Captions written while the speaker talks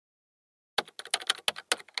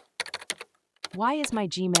Why is my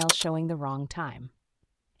Gmail showing the wrong time?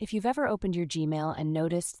 If you've ever opened your Gmail and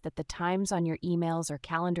noticed that the times on your emails or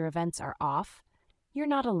calendar events are off, you're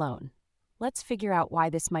not alone. Let's figure out why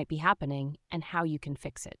this might be happening and how you can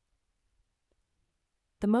fix it.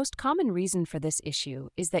 The most common reason for this issue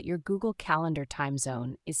is that your Google Calendar time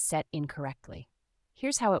zone is set incorrectly.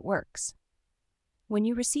 Here's how it works. When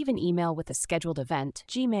you receive an email with a scheduled event,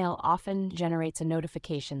 Gmail often generates a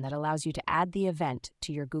notification that allows you to add the event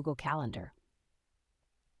to your Google Calendar.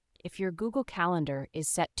 If your Google Calendar is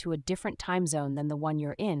set to a different time zone than the one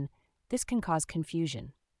you're in, this can cause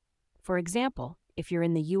confusion. For example, if you're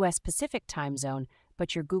in the US Pacific time zone,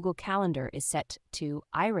 but your Google Calendar is set to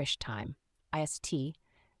Irish time, IST,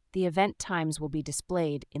 the event times will be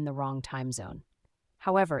displayed in the wrong time zone.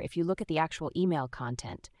 However, if you look at the actual email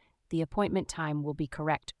content, the appointment time will be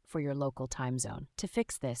correct for your local time zone. To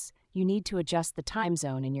fix this, you need to adjust the time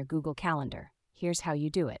zone in your Google Calendar. Here's how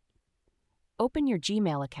you do it. Open your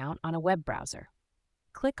Gmail account on a web browser.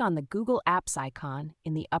 Click on the Google Apps icon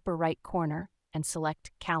in the upper right corner and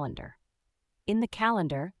select Calendar. In the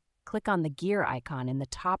calendar, click on the gear icon in the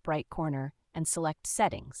top right corner and select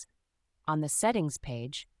Settings. On the Settings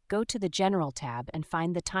page, go to the General tab and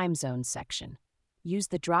find the Time Zones section. Use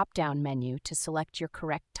the drop-down menu to select your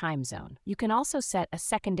correct time zone. You can also set a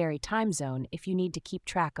secondary time zone if you need to keep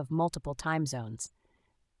track of multiple time zones.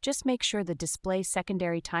 Just make sure the Display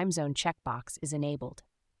Secondary Time Zone checkbox is enabled.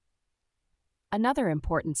 Another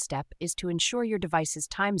important step is to ensure your device's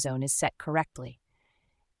time zone is set correctly.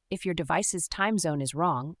 If your device's time zone is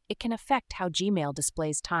wrong, it can affect how Gmail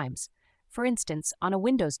displays times. For instance, on a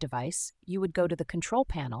Windows device, you would go to the Control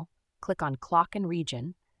Panel, click on Clock and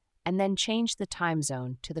Region, and then change the time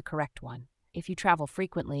zone to the correct one. If you travel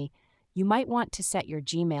frequently, you might want to set your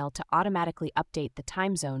Gmail to automatically update the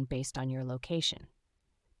time zone based on your location.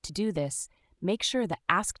 To do this, make sure the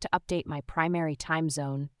Ask to Update My Primary Time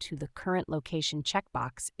Zone to the Current Location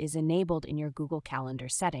checkbox is enabled in your Google Calendar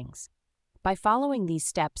settings. By following these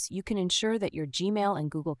steps, you can ensure that your Gmail and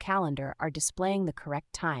Google Calendar are displaying the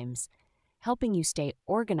correct times, helping you stay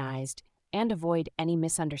organized and avoid any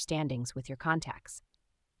misunderstandings with your contacts.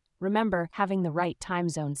 Remember, having the right time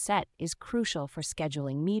zone set is crucial for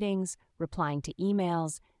scheduling meetings, replying to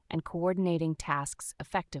emails, and coordinating tasks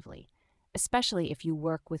effectively, especially if you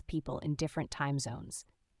work with people in different time zones.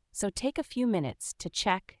 So take a few minutes to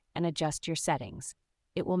check and adjust your settings.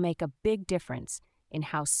 It will make a big difference in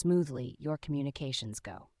how smoothly your communications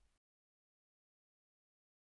go.